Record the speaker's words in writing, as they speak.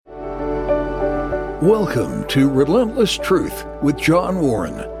Welcome to Relentless Truth with John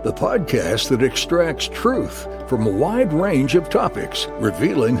Warren, the podcast that extracts truth from a wide range of topics,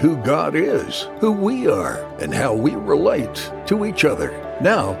 revealing who God is, who we are, and how we relate to each other.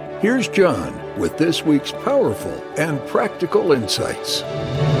 Now, here's John with this week's powerful and practical insights.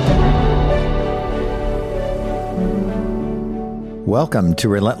 Welcome to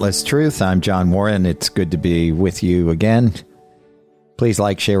Relentless Truth. I'm John Warren. It's good to be with you again. Please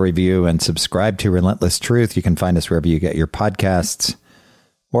like, share, review, and subscribe to Relentless Truth. You can find us wherever you get your podcasts,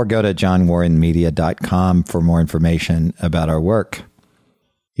 or go to johnwarrenmedia.com for more information about our work.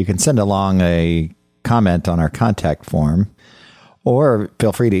 You can send along a comment on our contact form, or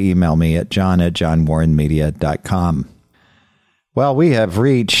feel free to email me at john@johnwarrenmedia.com. Well, we have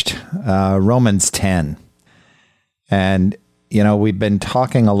reached Romans 10. And, we've been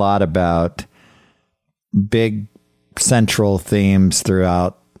talking a lot about big central themes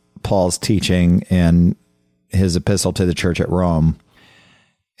throughout Paul's teaching in his epistle to the church at Rome.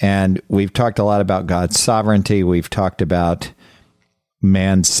 And we've talked a lot about God's sovereignty. We've talked about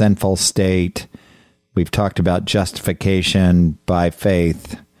man's sinful state. We've talked about justification by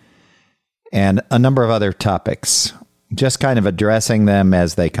faith and a number of other topics, just kind of addressing them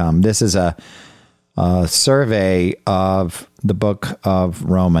as they come. This is a survey of the book of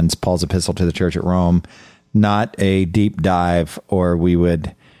Romans, Paul's epistle to the church at Rome, not a deep dive, or we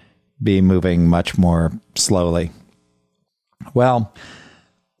would be moving much more slowly. Well,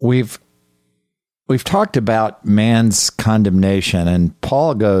 we've talked about man's condemnation, and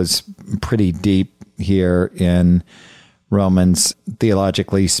Paul goes pretty deep here in Romans,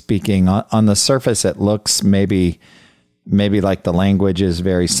 theologically speaking. On the surface, it looks maybe like the language is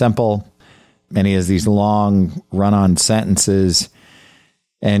very simple, and he has these long run-on sentences,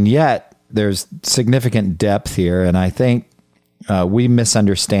 and yet there's significant depth here, and I think we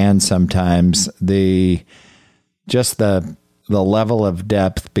misunderstand sometimes the level of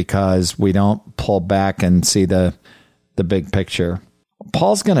depth because we don't pull back and see the big picture.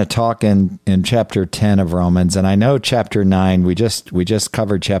 Paul's going to talk in chapter 10 of Romans, and I know chapter 9, we just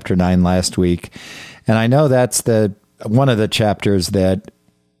covered chapter 9 last week, and I know that's one of the chapters that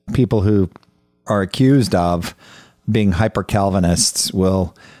people who are accused of being hyper-Calvinists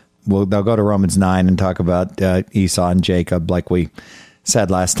they'll go to Romans 9 and talk about Esau and Jacob, like we said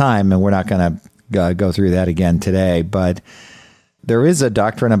last time, and we're not going to go through that again today. But there is a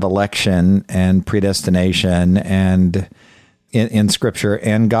doctrine of election and predestination and in Scripture,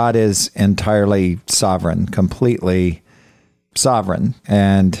 and God is entirely sovereign, completely sovereign.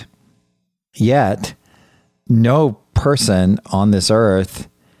 And yet, no person on this earth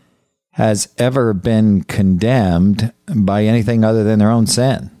has ever been condemned by anything other than their own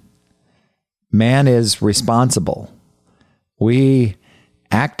sin. Man is responsible. We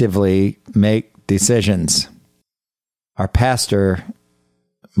actively make decisions. Our pastor,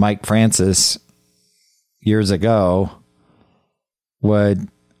 Mike Francis, years ago, would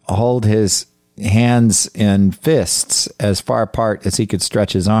hold his hands in fists as far apart as he could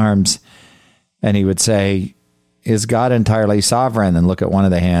stretch his arms, and he would say, "Is God entirely sovereign?" And look at one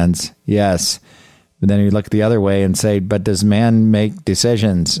of the hands. Yes. But then you look the other way and say, but does man make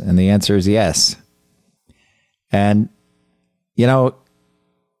decisions? And the answer is yes. And,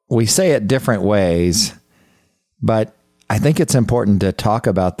 we say it different ways, but I think it's important to talk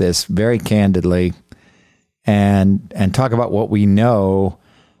about this very candidly and talk about what we know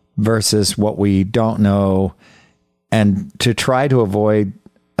versus what we don't know, and to try to avoid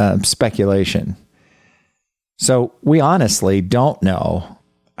speculation. So we honestly don't know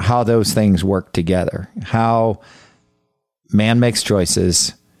how those things work together, how man makes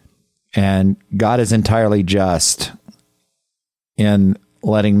choices and God is entirely just in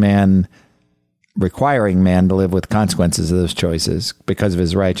requiring man to live with consequences of those choices because of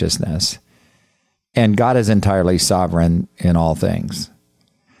his righteousness. And God is entirely sovereign in all things.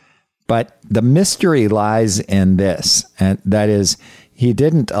 But the mystery lies in this, and that is, he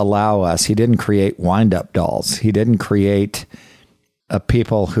didn't create wind-up dolls. He didn't create a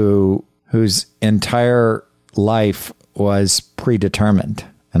people whose entire life was predetermined.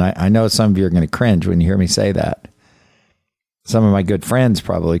 And I know some of you are going to cringe when you hear me say that. Some of my good friends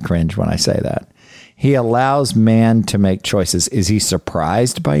probably cringe when I say that. He allows man to make choices. Is he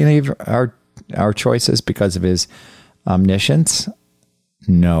surprised by any of our choices because of his omniscience?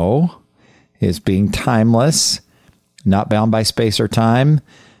 No. His being timeless, not bound by space or time,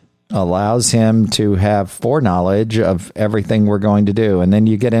 allows him to have foreknowledge of everything we're going to do. And then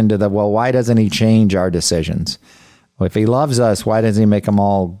you get into why doesn't he change our decisions? Well, if he loves us, why doesn't he make them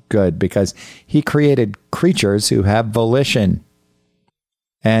all good? Because he created creatures who have volition.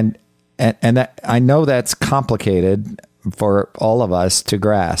 And And that, I know that's complicated for all of us to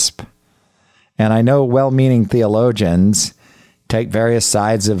grasp. And I know well-meaning theologians take various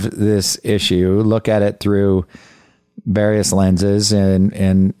sides of this issue, look at it through various lenses and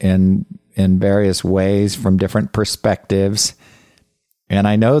in various ways from different perspectives. And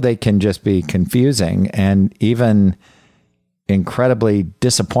I know they can just be confusing and even incredibly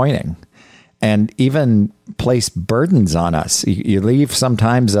disappointing, and even place burdens on us. You leave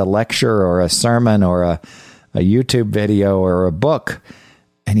sometimes a lecture or a sermon or a YouTube video or a book,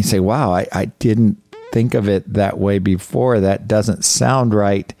 and you say, wow, I didn't think of it that way before. That doesn't sound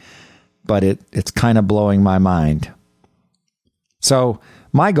right, but it's kind of blowing my mind. So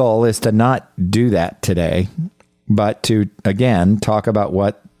my goal is to not do that today, but to, again, talk about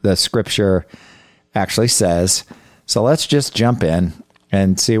what the scripture actually says. So let's just jump in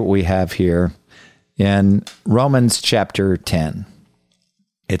and see what we have here in Romans chapter 10.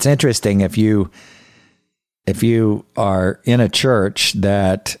 It's interesting if you are in a church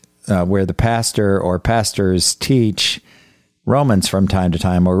that where the pastor or pastors teach Romans from time to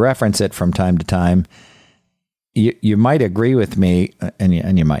time or reference it from time to time, you might agree with me,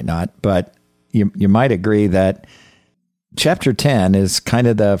 and you might not, but you might agree that chapter 10 is kind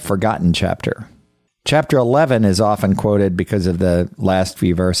of the forgotten chapter. Chapter 11 is often quoted because of the last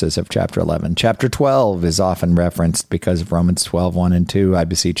few verses of chapter 11. Chapter 12 is often referenced because of Romans 12, 1 and 2. I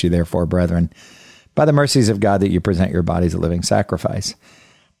beseech you, therefore, brethren, by the mercies of God, that you present your bodies a living sacrifice.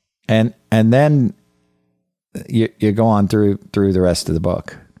 And then you go on through the rest of the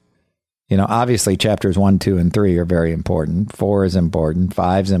book. You know, obviously chapters 1, 2, and 3 are very important. 4 is important.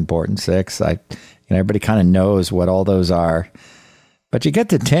 5 is important. 6, everybody kind of knows what all those are. But you get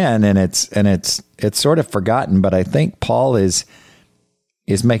to 10 and it's sort of forgotten, but I think Paul is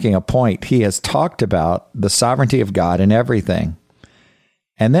making a point. He has talked about the sovereignty of God in everything.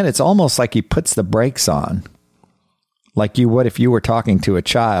 And then it's almost like he puts the brakes on, like you would if you were talking to a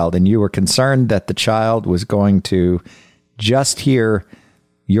child and you were concerned that the child was going to just hear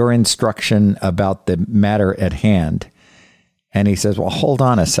your instruction about the matter at hand. And he says, well, hold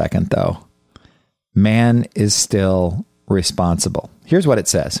on a second, though. Man is still responsible. Here's what it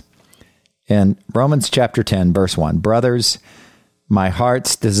says in Romans chapter 10, verse 1. Brothers, my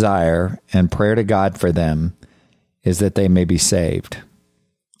heart's desire and prayer to God for them is that they may be saved.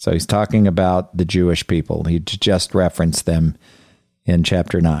 So he's talking about the Jewish people. He just referenced them in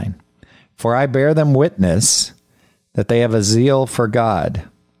chapter 9. For I bear them witness that they have a zeal for God,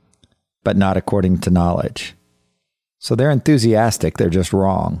 but not according to knowledge. So they're enthusiastic, they're just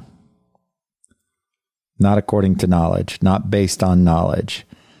wrong. Not according to knowledge, not based on knowledge.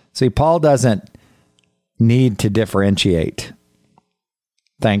 See, Paul doesn't need to differentiate,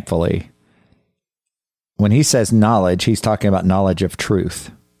 thankfully. When he says knowledge, he's talking about knowledge of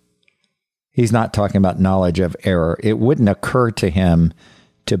truth. He's not talking about knowledge of error. It wouldn't occur to him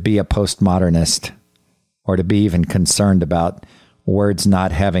to be a postmodernist or to be even concerned about words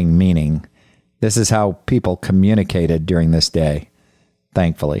not having meaning. This is how people communicated during this day,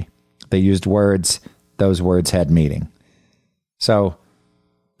 thankfully. They used words. Those words had meaning. So,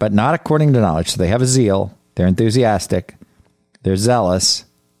 but not according to knowledge. So they have a zeal. They're enthusiastic. They're zealous.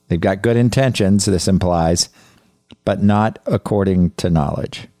 They've got good intentions, this implies, but not according to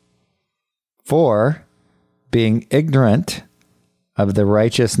knowledge. For being ignorant of the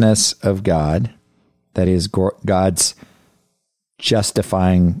righteousness of God, that is God's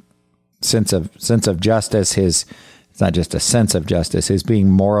justifying sense of justice, it's not just a sense of justice, his being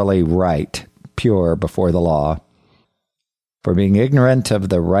morally right, pure before the law, for being ignorant of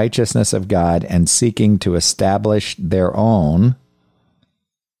the righteousness of God and seeking to establish their own,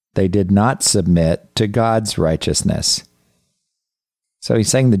 they did not submit to God's righteousness. So he's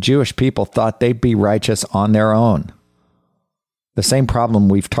saying the Jewish people thought they'd be righteous on their own. The same problem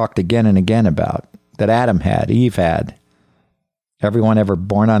we've talked again and again about, that Adam had, Eve had, everyone ever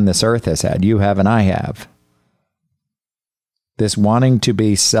born on this earth has had, you have and I have. This wanting to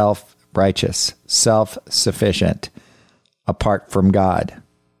be self-righteous, self-sufficient, apart from God.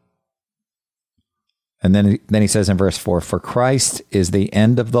 And then he says in verse 4, for Christ is the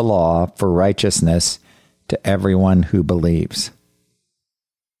end of the law for righteousness to everyone who believes.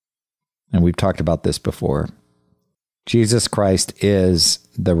 And we've talked about this before. Jesus Christ is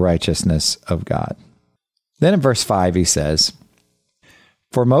the righteousness of God. Then in verse 5 he says,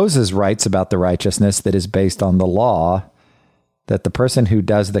 for Moses writes about the righteousness that is based on the law, that the person who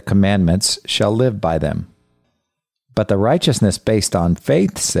does the commandments shall live by them. But the righteousness based on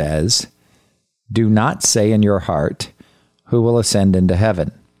faith says, do not say in your heart, who will ascend into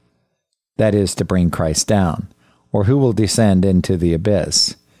heaven? That is to bring Christ down, or who will descend into the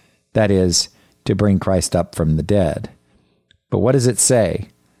abyss? That is, to bring Christ up from the dead. But what does it say?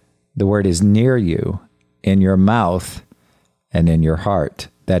 The word is near you, in your mouth and in your heart.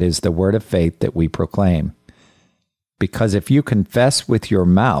 That is the word of faith that we proclaim. Because if you confess with your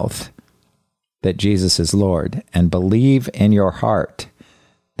mouth that Jesus is Lord and believe in your heart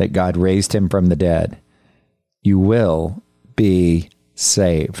that God raised him from the dead, you will be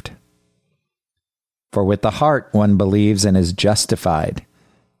saved. For with the heart one believes and is justified.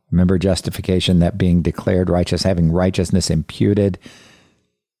 Remember justification, that being declared righteous, having righteousness imputed,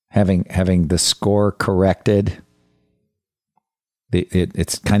 having the score corrected.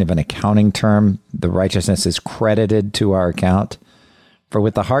 It's kind of an accounting term. The righteousness is credited to our account. For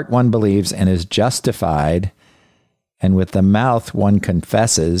with the heart one believes and is justified, and with the mouth one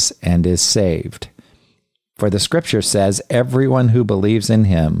confesses and is saved. For the scripture says, everyone who believes in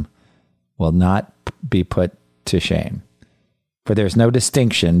him will not be put to shame. For there's no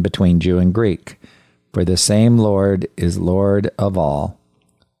distinction between Jew and Greek, for the same Lord is Lord of all,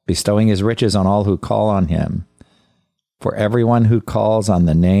 bestowing his riches on all who call on him. For everyone who calls on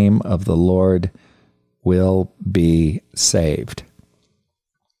the name of the Lord will be saved.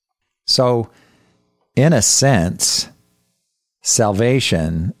 So, in a sense,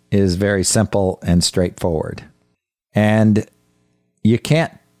 salvation is very simple and straightforward. And you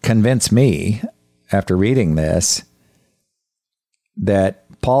can't convince me, after reading this, that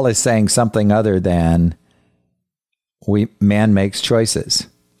Paul is saying something other than man makes choices.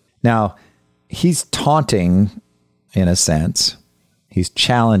 Now, he's taunting, in a sense. He's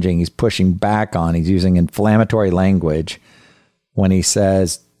challenging, he's pushing back on, he's using inflammatory language when he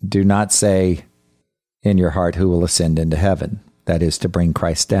says, do not say in your heart who will ascend into heaven, that is to bring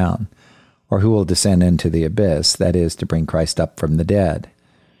Christ down, or who will descend into the abyss, that is to bring Christ up from the dead.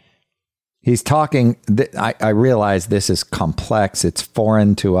 He's talking, I realize this is complex, it's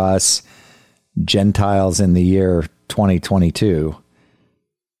foreign to us, Gentiles in the year 2022.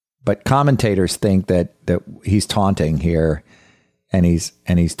 But commentators think that he's taunting here, and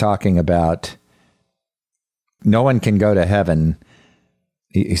he's talking about no one can go to heaven.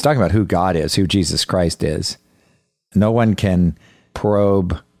 He's talking about who God is, who Jesus Christ is. No one can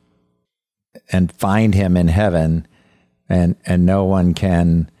probe and find him in heaven, and no one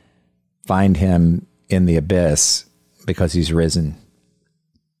can find him in the abyss because he's risen.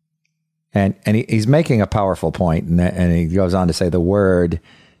 And he's making a powerful point, and he goes on to say the word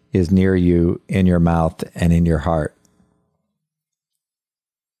is near you, in your mouth and in your heart.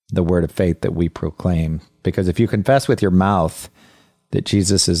 The word of faith that we proclaim. Because if you confess with your mouth that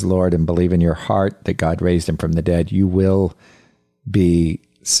Jesus is Lord and believe in your heart that God raised him from the dead, you will be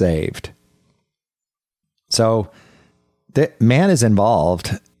saved. So man is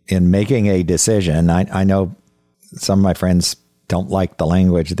involved in making a decision. I know some of my friends don't like the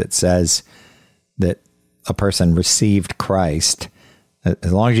language that says that a person received Christ.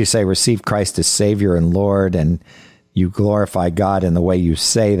 As long as you say receive Christ as Savior and Lord, and you glorify God in the way you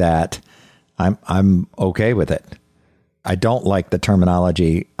say that, I'm okay with it. I don't like the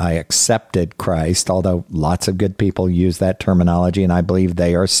terminology, I accepted Christ, although lots of good people use that terminology, and I believe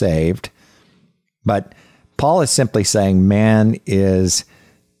they are saved. But Paul is simply saying man is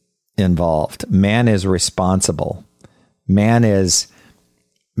involved. Man is responsible. Man is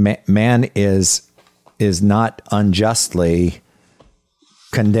not unjustly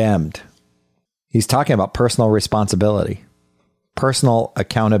condemned. He's talking about personal responsibility, personal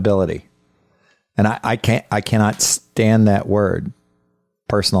accountability. And I cannot stand that word,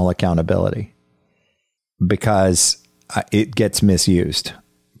 personal accountability, because it gets misused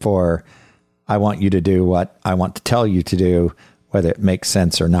for I want you to do what I want to tell you to do, whether it makes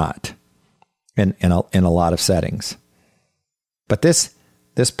sense or not, in a lot of settings. But this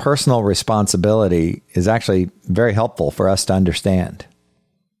personal responsibility is actually very helpful for us to understand.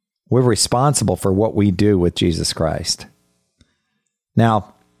 We're responsible for what we do with Jesus Christ.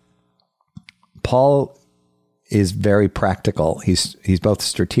 Now, Paul is very practical. He's both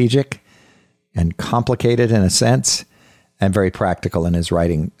strategic and complicated in a sense, and very practical in his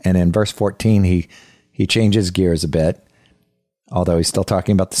writing. And in verse 14, he changes gears a bit, although he's still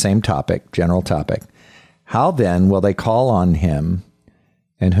talking about the same topic, general topic. How then will they call on him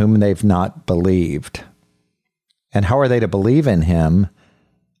in whom they've not believed? And how are they to believe in him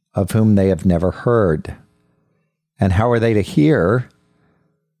of whom they have never heard? And how are they to hear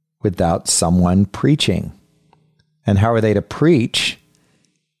without someone preaching? And how are they to preach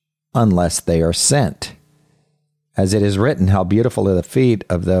unless they are sent? As it is written, how beautiful are the feet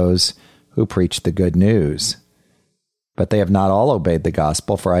of those who preach the good news. But they have not all obeyed the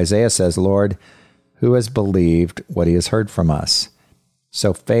gospel, for Isaiah says, Lord, who has believed what he has heard from us?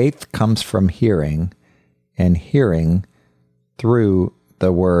 So faith comes from hearing, and hearing through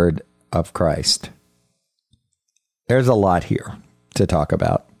the word of Christ. There's a lot here to talk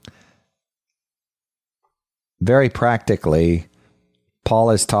about. Very practically,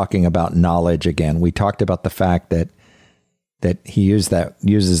 Paul is talking about knowledge again. We talked about the fact that he uses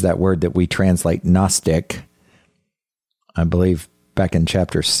that word that we translate Gnostic. I believe back in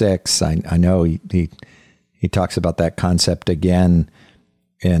chapter 6, I know he talks about that concept again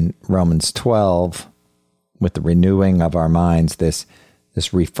in Romans 12 with the renewing of our minds, this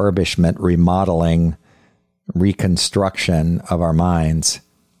refurbishment, remodeling, reconstruction of our minds.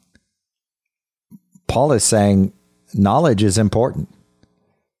 Paul is saying knowledge is important.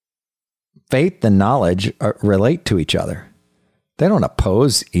 Faith and knowledge relate to each other. They don't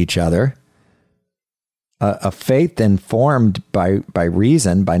oppose each other. A faith informed by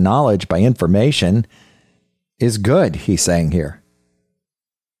reason, by knowledge, by information is good, he's saying here.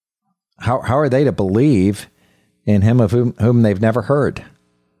 How are they to believe in him of whom they've never heard?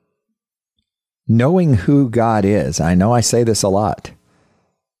 Knowing who God is. I know I say this a lot.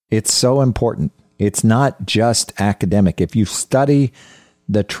 It's so important. It's not just academic. If you study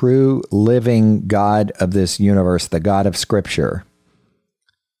the true living God of this universe, the God of Scripture,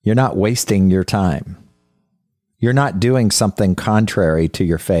 you're not wasting your time. You're not doing something contrary to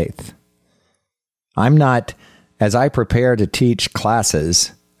your faith. I'm not, as I prepare to teach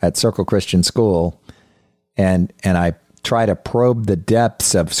classes at Circle Christian School, and I try to probe the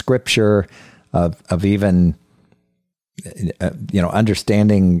depths of Scripture, of even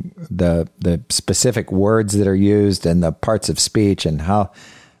understanding the specific words that are used and the parts of speech and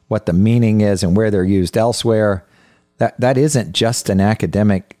what the meaning is and where they're used elsewhere. That isn't just an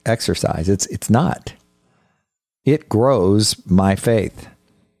academic exercise. It's not. It grows my faith.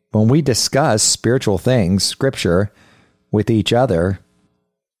 When we discuss spiritual things, Scripture, with each other,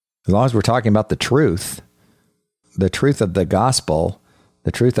 as long as we're talking about the truth of the gospel,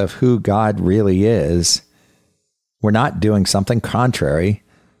 the truth of who God really is, we're not doing something contrary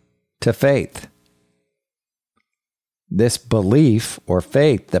to faith. This belief or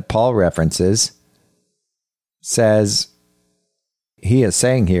faith that Paul references says, he is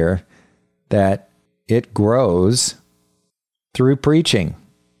saying here that it grows through preaching.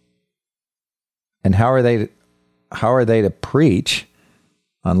 And how are they to preach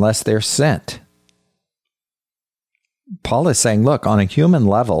unless they're sent? Paul is saying, look, on a human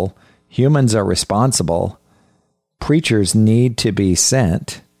level, humans are responsible. Preachers need to be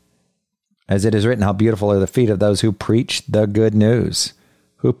sent. As it is written, how beautiful are the feet of those who preach the good news,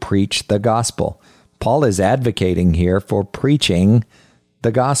 who preach the gospel. Paul is advocating here for preaching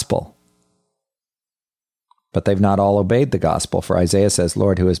the gospel. But they've not all obeyed the gospel, for Isaiah says,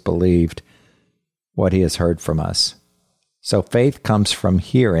 Lord, who has believed what he has heard from us? So faith comes from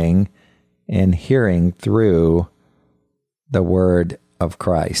hearing, and hearing through the word of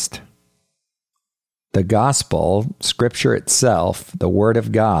Christ. The gospel, Scripture itself, the word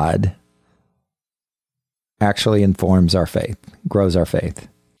of God, actually informs our faith, grows our faith.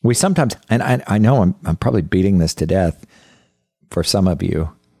 We sometimes, and I know I'm probably beating this to death for some of you,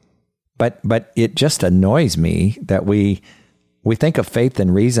 but it just annoys me that we think of faith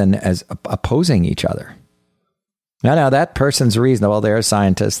and reason as opposing each other. Now that person's reasonable. They're a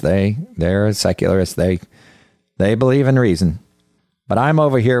scientist. They're a secularist. They believe in reason. But I'm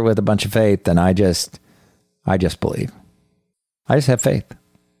over here with a bunch of faith, and I just believe. I just have faith,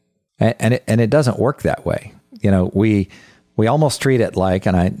 and it doesn't work that way. We almost treat it like,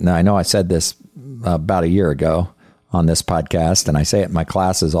 and I know I said this about a year ago on this podcast, and I say it in my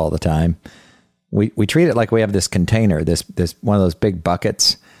classes all the time. We treat it like we have this container, this one of those big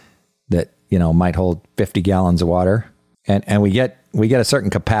buckets that might hold 50 gallons of water, and we get a certain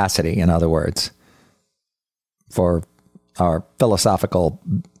capacity, in other words, for our philosophical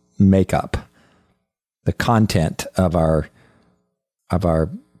makeup, the content of our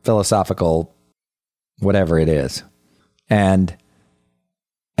philosophical whatever it is, and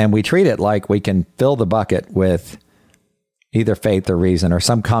we treat it like we can fill the bucket with either faith or reason, or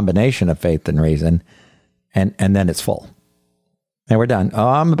some combination of faith and reason, and then it's full. And we're done. Oh,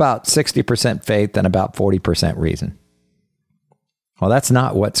 I'm about 60% faith and about 40% reason. Well, that's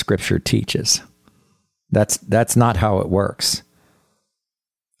not what Scripture teaches. That's not how it works.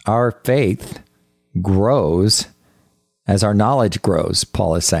 Our faith grows as our knowledge grows,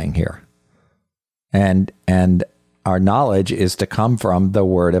 Paul is saying here. And our knowledge is to come from the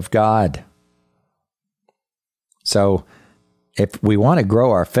Word of God. So if we want to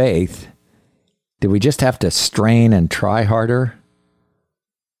grow our faith, do we just have to strain and try harder?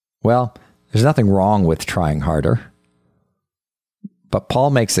 Well, there's nothing wrong with trying harder. But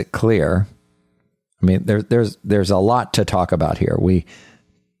Paul makes it clear. I mean, there's a lot to talk about here.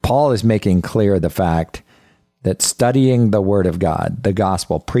 Paul is making clear the fact that studying the Word of God, the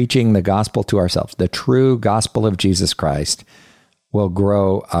gospel, preaching the gospel to ourselves, the true gospel of Jesus Christ, will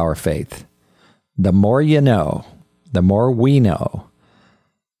grow our faith. The more you know, the more we know,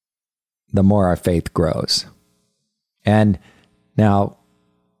 the more our faith grows. And now,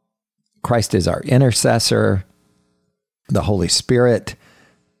 Christ is our intercessor. The Holy Spirit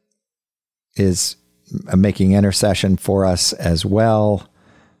is making intercession for us as well.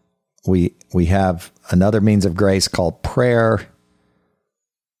 We have another means of grace called prayer,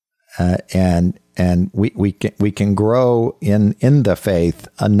 and we can grow in the faith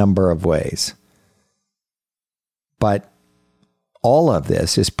a number of ways. But all of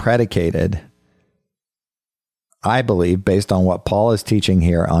this is predicated, I believe, based on what Paul is teaching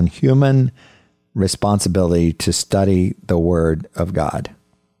here, on human responsibility to study the Word of God.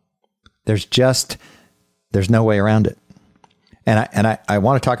 There's no way around it. And I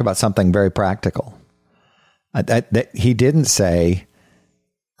want to talk about something very practical. That he didn't say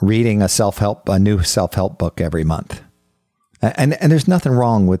reading a new self-help book every month. And there's nothing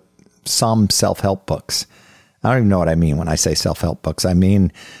wrong with some self-help books. I don't even know what I mean when I say self-help books. I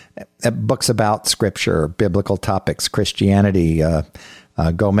mean books about Scripture, biblical topics, Christianity,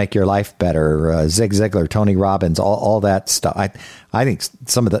 Go Make Your Life Better, Zig Ziglar, Tony Robbins, all that stuff. I think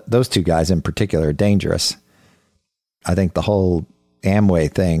some of those two guys in particular are dangerous. I think the whole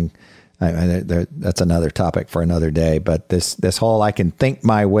Amway thing, that's another topic for another day. But this whole I can think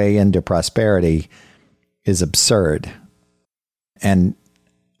my way into prosperity is absurd. And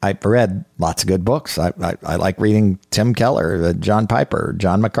I've read lots of good books. I like reading Tim Keller, John Piper,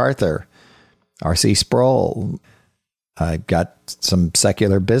 John MacArthur, R.C. Sproul. I've got some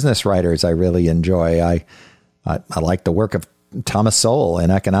secular business writers I really enjoy. I like the work of Thomas Sowell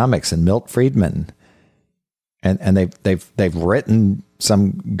in economics and Milt Friedman. And they've written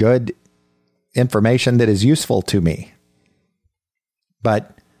some good information that is useful to me.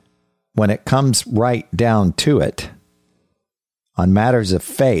 But when it comes right down to it, on matters of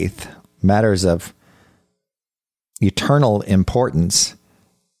faith, matters of eternal importance,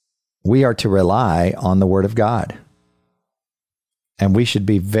 we are to rely on the Word of God. And we should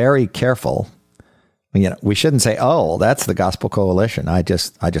be very careful. We shouldn't say, "Oh, that's the Gospel Coalition. I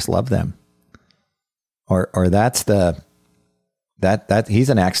just love them." Or that's that he's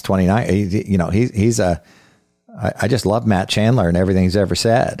an Acts 29. I just love Matt Chandler and everything he's ever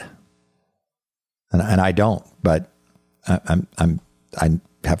said. And I don't, but I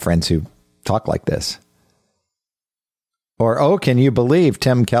have friends who talk like this. Or, can you believe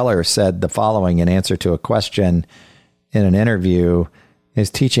Tim Keller said the following in answer to a question in an interview?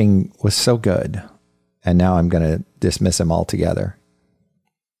 His teaching was so good, and now I'm going to dismiss him altogether.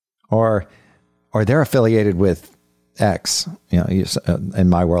 Or they're affiliated with X. In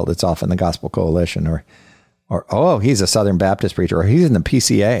my world, it's often the Gospel Coalition, or he's a Southern Baptist preacher, or he's in the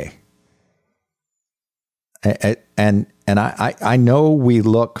PCA. And I know we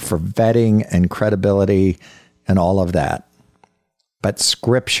look for vetting and credibility and all of that, but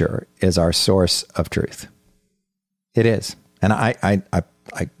Scripture is our source of truth. It is. And I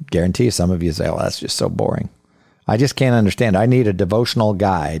guarantee you some of you say, "Oh, that's just so boring. I just can't understand. I need a devotional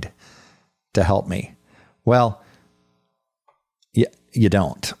guide to help me." Well, you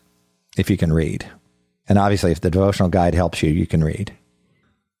don't, if you can read. And obviously, if the devotional guide helps you, you can read.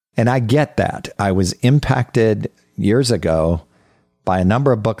 And I get that. I was impacted years ago by a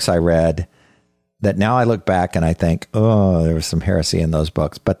number of books I read that now I look back and I think, oh, there was some heresy in those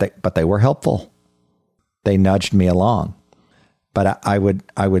books, but they were helpful. They nudged me along. But I would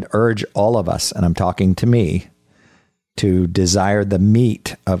urge all of us, and I'm talking to me, to desire the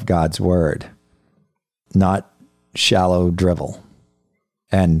meat of God's word, not shallow drivel.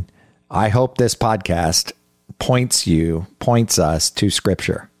 And I hope this podcast points us to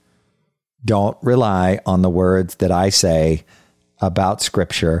Scripture. Don't rely on the words that I say about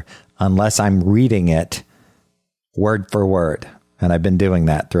Scripture unless I'm reading it word for word. And I've been doing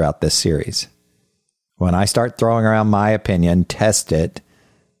that throughout this series. When I start throwing around my opinion, test it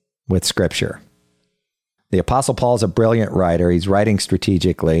with Scripture. The Apostle Paul is a brilliant writer. He's writing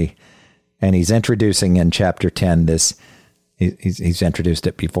strategically, and he's introducing in chapter 10 this. He's introduced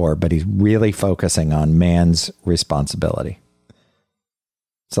it before, but he's really focusing on man's responsibility.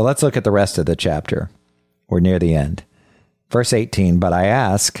 So let's look at the rest of the chapter. We're near the end. Verse 18, "But I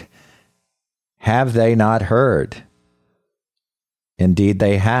ask, have they not heard? Indeed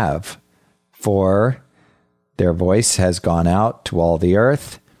they have, for their voice has gone out to all the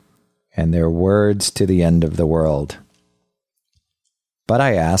earth, and their words to the end of the world." But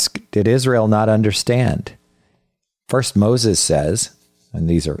I ask, did Israel not understand? First Moses says, and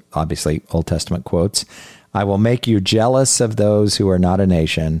these are obviously Old Testament quotes, I will make you jealous of those who are not a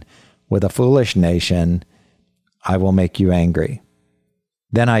nation. With a foolish nation, I will make you angry.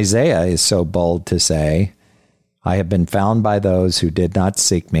 Then Isaiah is so bold to say, I have been found by those who did not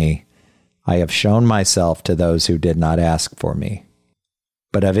seek me. I have shown myself to those who did not ask for me.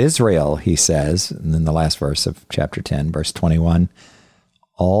 But of Israel, he says, and in the last verse of chapter 10, verse 21,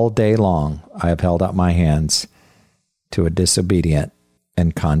 all day long I have held out my hands to a disobedient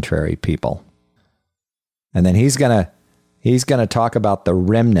and contrary people. And then he's going to talk about the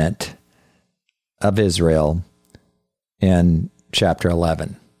remnant of Israel in chapter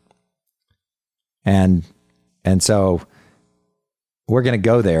 11. And so we're going to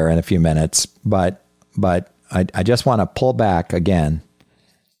go there in a few minutes, but I just want to pull back again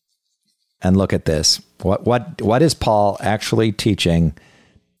and look at this. What is Paul actually teaching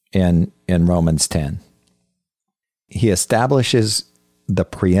in Romans 10? He establishes the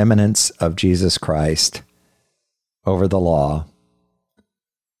preeminence of Jesus Christ over the law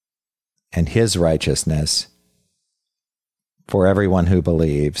and his righteousness for everyone who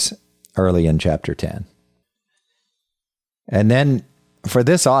believes early in chapter 10. And then for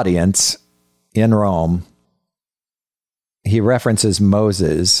this audience in Rome, he references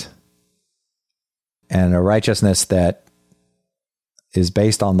Moses and a righteousness that is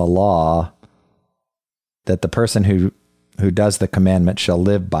based on the law, that the person who does the commandment shall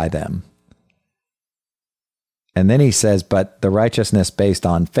live by them. And then he says, but the righteousness based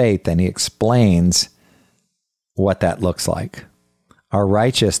on faith, and he explains what that looks like. Our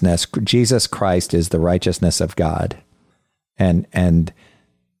righteousness, Jesus Christ is the righteousness of God. And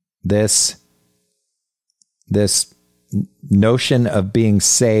this notion of being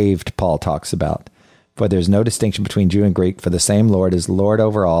saved, Paul talks about. For there's no distinction between Jew and Greek, for the same Lord is Lord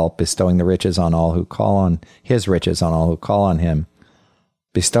over all, bestowing the riches on all who call on his riches on all who call on him,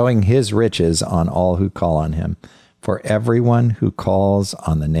 bestowing his riches on all who call on him. For everyone who calls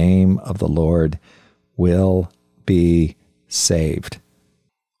on the name of the Lord will be saved.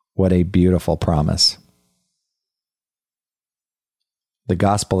 What a beautiful promise. The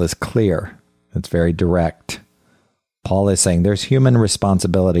gospel is clear. It's very direct. Paul is saying there's human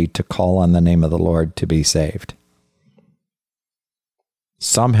responsibility to call on the name of the Lord to be saved.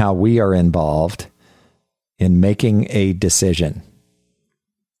 Somehow we are involved in making a decision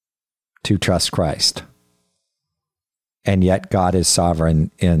to trust Christ. And yet God is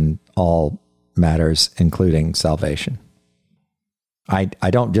sovereign in all matters, including salvation. I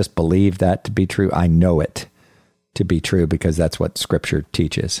don't just believe that to be true. I know it to be true because that's what Scripture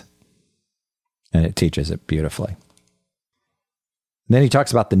teaches. And it teaches it beautifully. And then he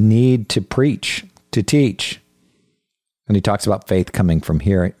talks about the need to preach, to teach. And he talks about faith coming from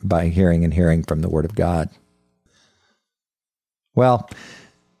hearing, by hearing, and hearing from the Word of God. Well,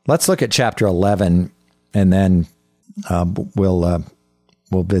 let's look at chapter 11, and then we'll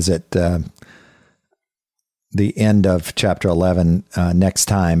visit the end of chapter 11 next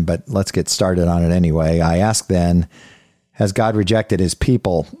time, but let's get started on it anyway. I ask then, has God rejected his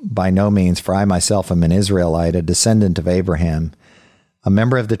people? By no means, for I myself am an Israelite, a descendant of Abraham, a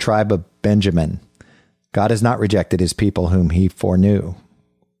member of the tribe of Benjamin. God has not rejected his people whom he foreknew.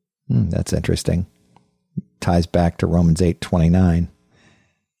 That's interesting. Ties back to Romans 8:29.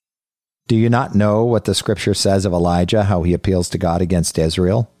 Do you not know what the Scripture says of Elijah, how he appeals to God against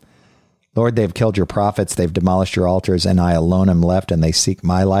Israel? Lord, they've killed your prophets, they've demolished your altars, and I alone am left, and they seek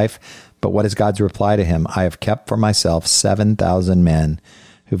my life. But what is God's reply to him? I have kept for myself 7,000 men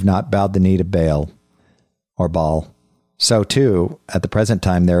who've not bowed the knee to Baal or Baal. So too, at the present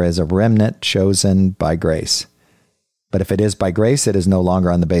time, there is a remnant chosen by grace. But if it is by grace, it is no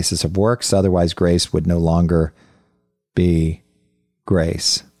longer on the basis of works. Otherwise, grace would no longer be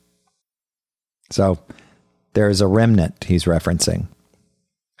grace. So there is a remnant he's referencing.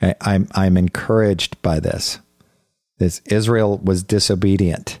 I'm encouraged by this. Israel was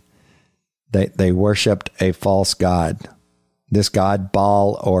disobedient. They worshipped a false god. This god,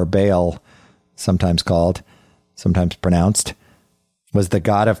 Baal or Baal, sometimes called, sometimes pronounced, was the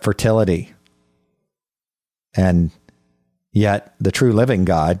god of fertility. And yet the true living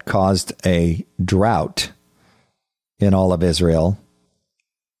God caused a drought in all of Israel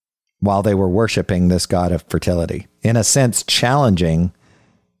while they were worshiping this god of fertility. In a sense, challenging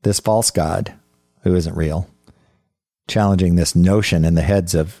this false god, who isn't real, challenging this notion in the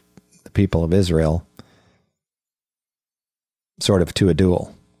heads of the people of Israel, sort of to a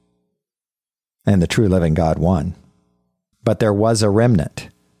duel. And the true living God won. But there was a remnant.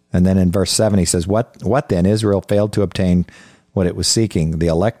 And then in verse 7, he says, What then? Israel failed to obtain what it was seeking. The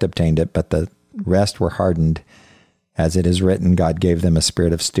elect obtained it, but the rest were hardened. As it is written, God gave them a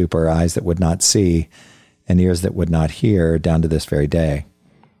spirit of stupor, eyes that would not see, and ears that would not hear, down to this very day.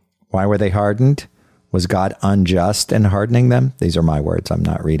 Why were they hardened? Was God unjust in hardening them? These are my words. I'm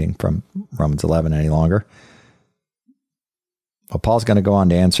not reading from Romans 11 any longer. Well, Paul's going to go on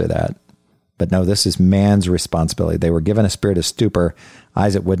to answer that. But no, this is man's responsibility. They were given a spirit of stupor,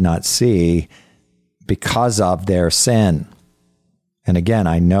 eyes that would not see, because of their sin. And again,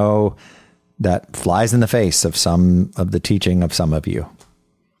 I know that flies in the face of some of the teaching of some of you,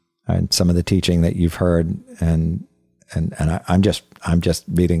 and some of the teaching that you've heard, and I'm just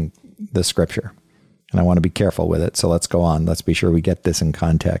reading the scripture, and I want to be careful with it. So let's go on. Let's be sure we get this in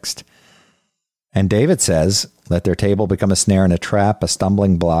context. And David says, "Let their table become a snare and a trap, a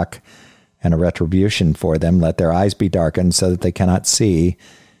stumbling block, and a retribution for them. Let their eyes be darkened so that they cannot see,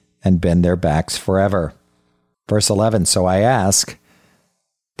 and bend their backs forever." Verse 11, "So I ask,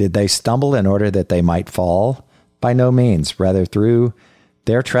 did they stumble in order that they might fall? By no means. Rather, through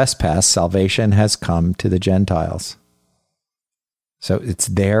their trespass, salvation has come to the Gentiles." So it's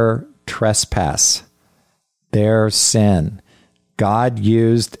their trespass, their sin. God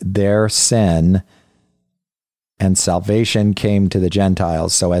used their sin, and salvation came to the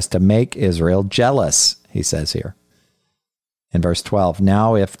Gentiles so as to make Israel jealous, he says here. In verse 12,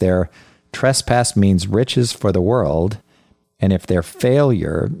 "Now if their trespass means riches for the world, and if their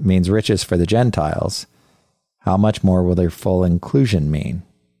failure means riches for the Gentiles, how much more will their full inclusion mean?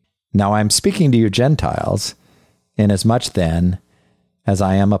 Now I'm speaking to you Gentiles, inasmuch then as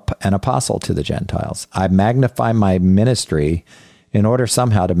I am an apostle to the Gentiles. I magnify my ministry in order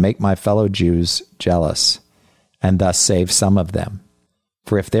somehow to make my fellow Jews jealous, and thus save some of them.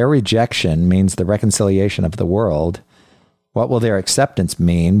 For if their rejection means the reconciliation of the world, what will their acceptance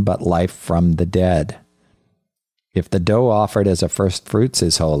mean but life from the dead? If the dough offered as a first fruits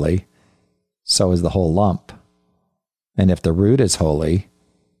is holy, so is the whole lump. And if the root is holy,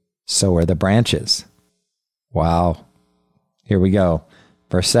 so are the branches." Wow. Here we go.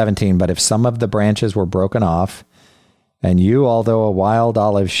 Verse 17, "But if some of the branches were broken off, and you, although a wild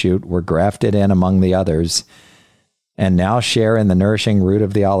olive shoot, were grafted in among the others, and now share in the nourishing root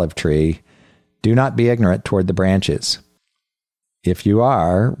of the olive tree, do not be ignorant toward the branches. If you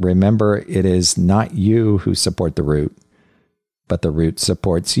are, remember it is not you who support the root, but the root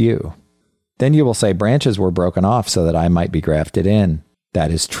supports you. Then you will say, branches were broken off so that I might be grafted in.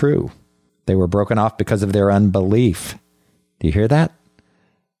 That is true. They were broken off because of their unbelief." Do you hear that?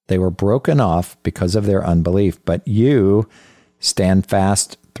 They were broken off because of their unbelief, but you stand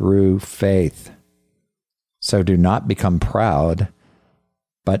fast through faith. So do not become proud,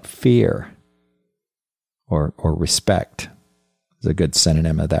 but fear, or respect is a good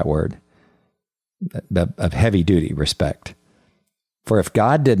synonym of that word, of heavy-duty respect. For if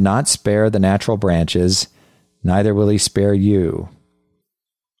God did not spare the natural branches, neither will he spare you.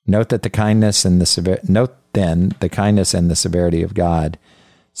 Note then the kindness and the severity of God,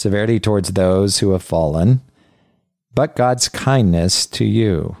 severity towards those who have fallen, but God's kindness to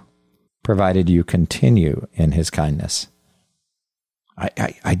you, provided you continue in his kindness.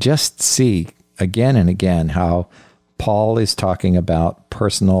 I just see again and again how Paul is talking about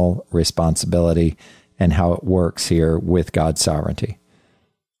personal responsibility and how it works here with God's sovereignty.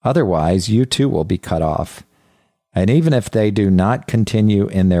 Otherwise, you too will be cut off. And even if they do not continue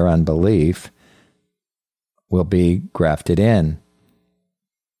in their unbelief, will be grafted in.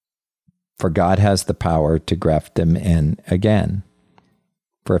 For God has the power to graft them in again.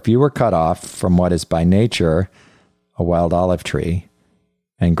 For if you were cut off from what is by nature a wild olive tree,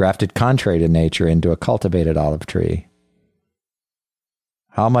 and grafted contrary to nature into a cultivated olive tree,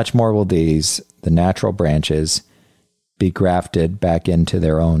 how much more will these, the natural branches, be grafted back into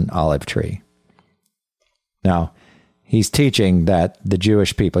their own olive tree? Now, he's teaching that the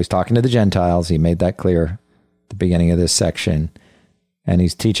Jewish people, he's talking to the Gentiles, he made that clear at the beginning of this section, and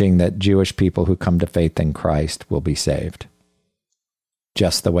he's teaching that Jewish people who come to faith in Christ will be saved,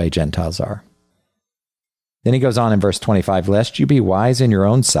 just the way Gentiles are. Then he goes on in verse 25, "Lest you be wise in your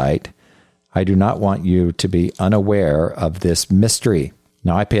own sight, I do not want you to be unaware of this mystery."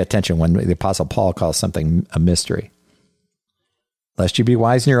 Now I pay attention when the Apostle Paul calls something a mystery. "Lest you be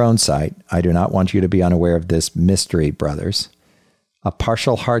wise in your own sight, I do not want you to be unaware of this mystery, brothers. A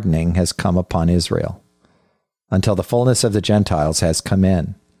partial hardening has come upon Israel, until the fullness of the Gentiles has come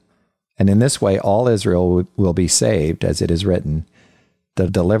in. And in this way all Israel will be saved, as it is written, the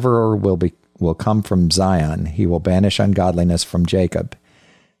deliverer will come from Zion. He will banish ungodliness from Jacob.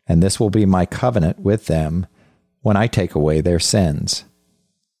 And this will be my covenant with them when I take away their sins.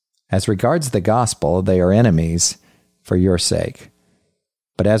 As regards the gospel, they are enemies, for your sake.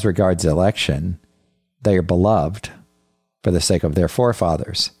 But as regards election, they are beloved for the sake of their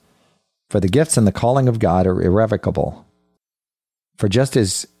forefathers. For the gifts and the calling of God are irrevocable. For just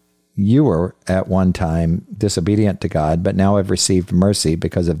as you were at one time disobedient to God, but now have received mercy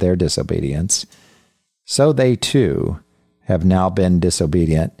because of their disobedience, so they too have now been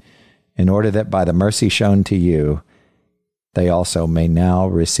disobedient, in order that by the mercy shown to you, they also may now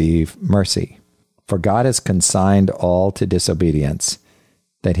receive mercy. For God has consigned all to disobedience,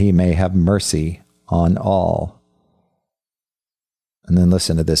 that he may have mercy on all. And then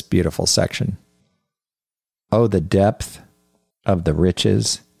listen to this beautiful section. Oh, the depth of the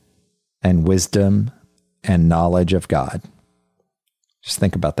riches and wisdom and knowledge of God. Just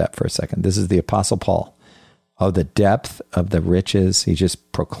think about that for a second. This is the Apostle Paul. Oh, the depth of the riches. He's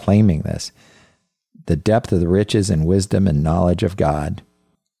just proclaiming this. The depth of the riches and wisdom and knowledge of God.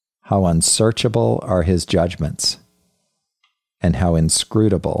 How unsearchable are his judgments, and how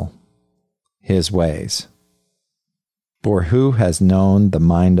inscrutable his ways. For who has known the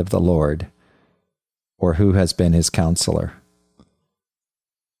mind of the Lord, or who has been his counselor?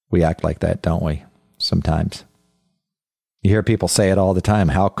 We act like that, don't we? Sometimes. You hear people say it all the time.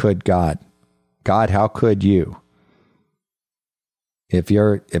 How could God? God, how could you? If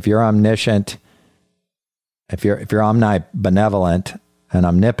you're omniscient, if you're omnibenevolent and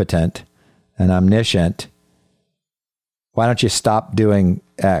omnipotent and omniscient, why don't you stop doing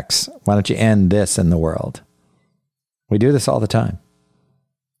X? Why don't you end this in the world? We do this all the time.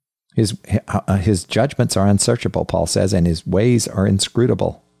 His judgments are unsearchable, Paul says, and his ways are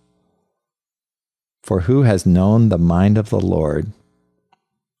inscrutable. For who has known the mind of the Lord,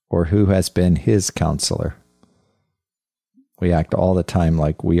 or who has been his counselor? We act all the time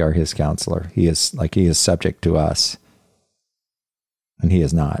like we are his counselor. He is subject to us, and he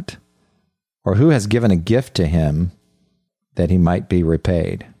is not. Or who has given a gift to him that he might be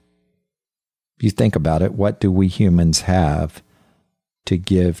repaid? If you think about it, what do we humans have to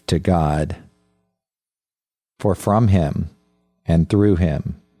give to God? For from him and through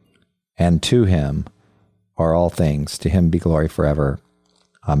him and to him are all things. To him be glory forever.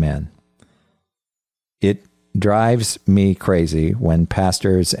 Amen. It drives me crazy when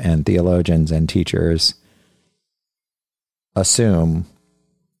pastors and theologians and teachers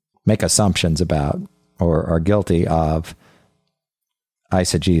make assumptions about, or are guilty of,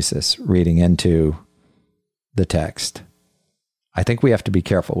 eisegesis, reading into the text. I think we have to be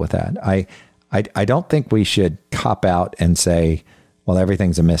careful with that. I don't think we should cop out and say, well,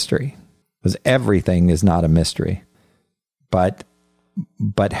 everything's a mystery, because everything is not a mystery. But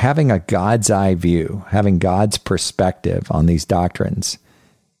having a God's eye view, having God's perspective on these doctrines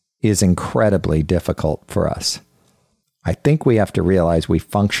is incredibly difficult for us. I think we have to realize we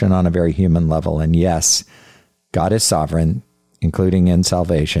function on a very human level. And yes, God is sovereign, including in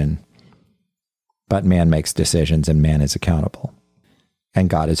salvation, but man makes decisions and man is accountable.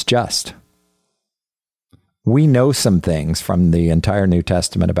 And God is just. We know some things from the entire New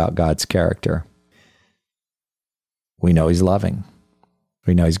Testament about God's character. We know he's loving.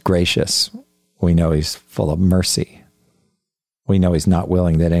 We know he's gracious. We know he's full of mercy. We know he's not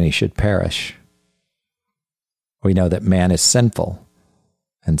willing that any should perish. We know that man is sinful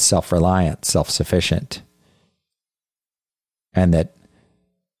and self-reliant, self-sufficient, and that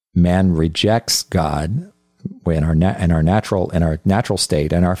man rejects God in our natural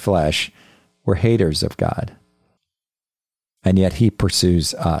state, in our flesh. We're haters of God. And yet he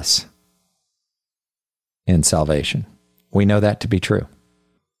pursues us in salvation. We know that to be true.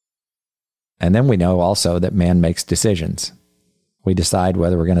 And then we know also that man makes decisions. We decide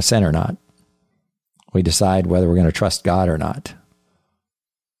whether we're going to sin or not. We decide whether we're going to trust God or not.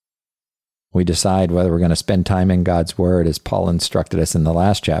 We decide whether we're going to spend time in God's word, as Paul instructed us in the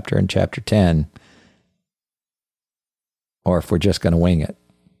last chapter, in chapter 10, or if we're just going to wing it,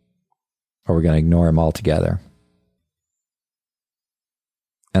 or we're going to ignore him altogether.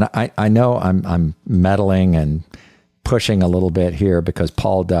 And I know I'm meddling and pushing a little bit here because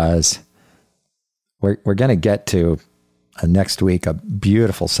Paul does. We're going to get to next week a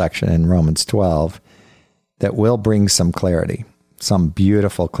beautiful section in Romans 12 that will bring some clarity, some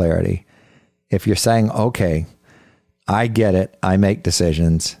beautiful clarity. If you're saying, okay, I get it, I make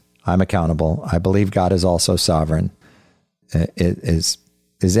decisions, I'm accountable, I believe God is also sovereign, is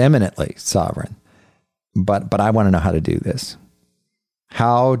eminently sovereign, but I want to know how to do this.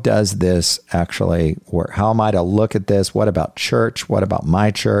 How does this actually work? How am I to look at this? What about church? What about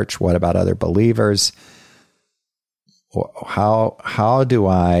my church? What about other believers? How do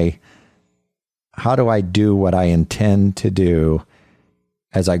I do what I intend to do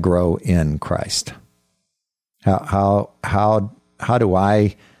as I grow in Christ? How do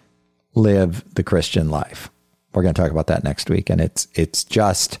I live the Christian life? We're going to talk about that next week, and it's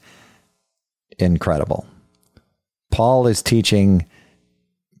just incredible. Paul is teaching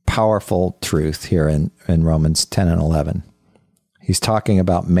powerful truth here in Romans 10 and 11. He's talking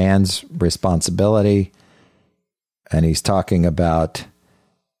about man's responsibility, and he's talking about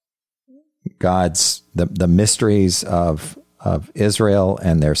God's the mysteries of Israel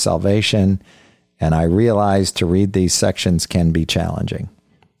and their salvation. And I realize to read these sections can be challenging,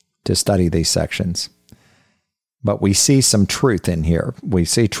 to study these sections. But we see some truth in here. We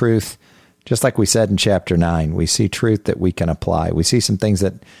see truth, just like we said in chapter 9, we see truth that we can apply. We see some things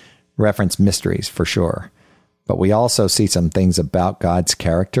that reference mysteries for sure. But we also see some things about God's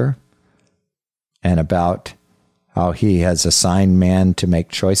character and about how he has assigned man to make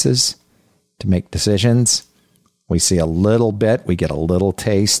choices, to make decisions. We see a little bit, we get a little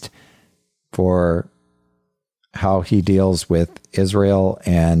taste for how he deals with Israel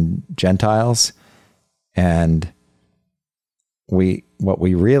and Gentiles. And what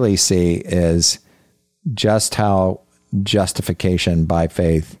we really see is just how justification by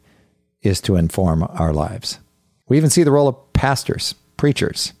faith is to inform our lives. We even see the role of pastors,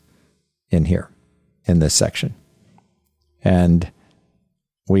 preachers in here, in this section. And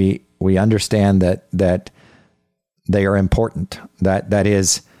we understand that they are important. That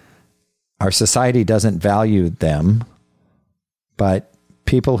is, our society doesn't value them, but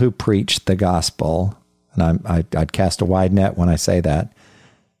people who preach the gospel, and I'd cast a wide net when I say that,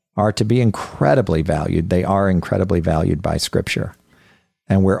 are to be incredibly valued. They are incredibly valued by Scripture.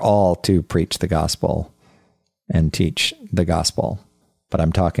 And we're all to preach the gospel and teach the gospel. But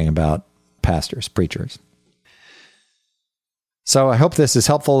I'm talking about pastors, preachers. So I hope this is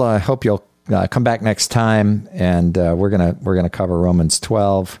helpful. I hope you'll come back next time, and we're gonna cover Romans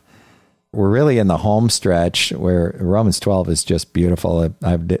 12. We're really in the home stretch where Romans 12 is just beautiful.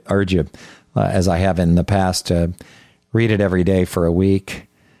 I would urge you, as I have in the past, to read it every day for a week,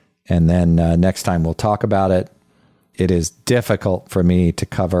 and then next time we'll talk about it. It is difficult for me to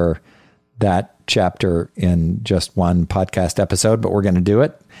cover that chapter in just one podcast episode, but we're going to do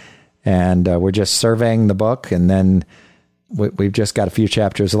it. And we're just surveying the book, and then we've just got a few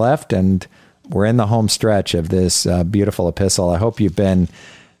chapters left, and we're in the home stretch of this beautiful epistle. I hope you've been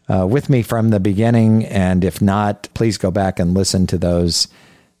with me from the beginning, and if not, please go back and listen to those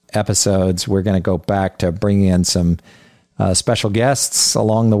episodes. We're going to go back to bringing in some special guests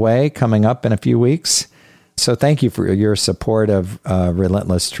along the way coming up in a few weeks. So thank you for your support of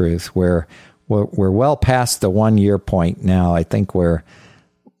Relentless Truth. We're well past the 1 year point now. I think we're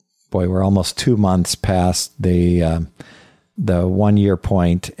almost 2 months past the 1 year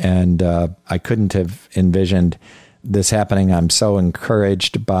point, and I couldn't have envisioned this happening. I'm so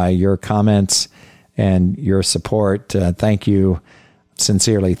encouraged by your comments and your support. Thank you.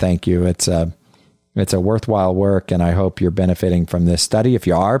 Sincerely, thank you. It's a worthwhile work, and I hope you're benefiting from this study. If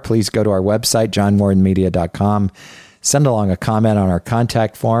you are, please go to our website, johnwarrenmedia.com. Send along a comment on our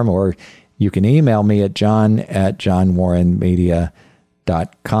contact form, or you can email me at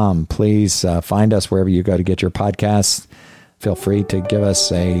john@johnwarrenmedia.com. Please find us wherever you go to get your podcasts. Feel free to give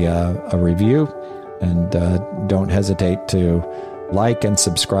us a review, and don't hesitate to like and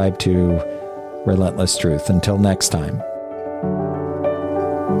subscribe to Relentless Truth. Until next time.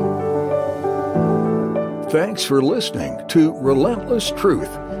 Thanks for listening to Relentless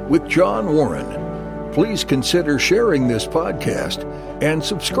Truth with John Warren. Please consider sharing this podcast and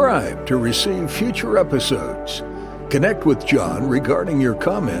subscribe to receive future episodes. Connect with John regarding your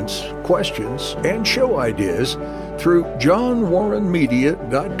comments, questions, and show ideas through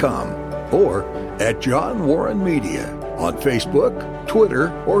johnwarrenmedia.com or at John Warren Media on Facebook, Twitter,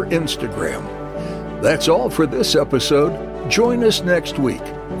 or Instagram. That's all for this episode. Join us next week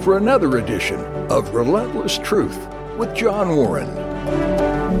for another edition of Relentless Truth with John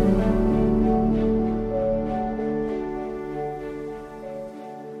Warren.